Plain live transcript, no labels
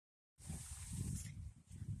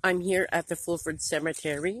I'm here at the Fulford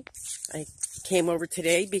Cemetery. I came over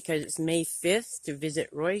today because it's May 5th to visit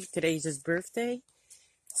Roy. Today's his birthday.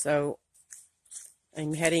 So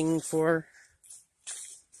I'm heading for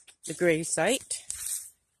the grave site.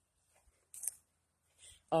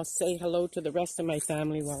 I'll say hello to the rest of my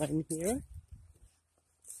family while I'm here.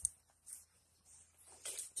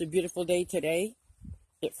 It's a beautiful day today.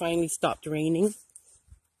 It finally stopped raining.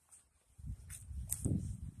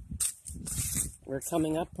 We're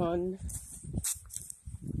coming up on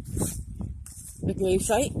the grave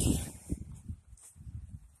site.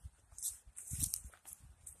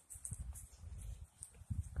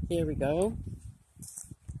 Here we go.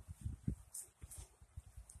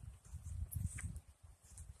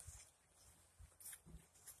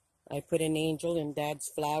 I put an angel in Dad's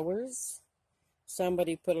flowers.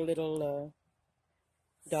 Somebody put a little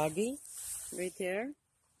doggy right there.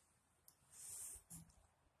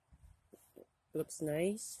 Looks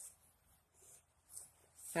nice.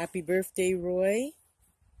 Happy birthday, Roy.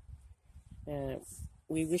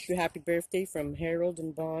 We wish you happy birthday from Harold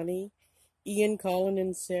and Bonnie, Ian, Colin,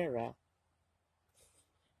 and Sarah.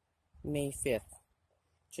 May 5th.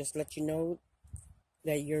 Just let you know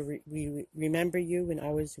that we remember you and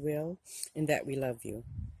always will, and that we love you.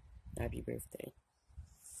 Happy birthday.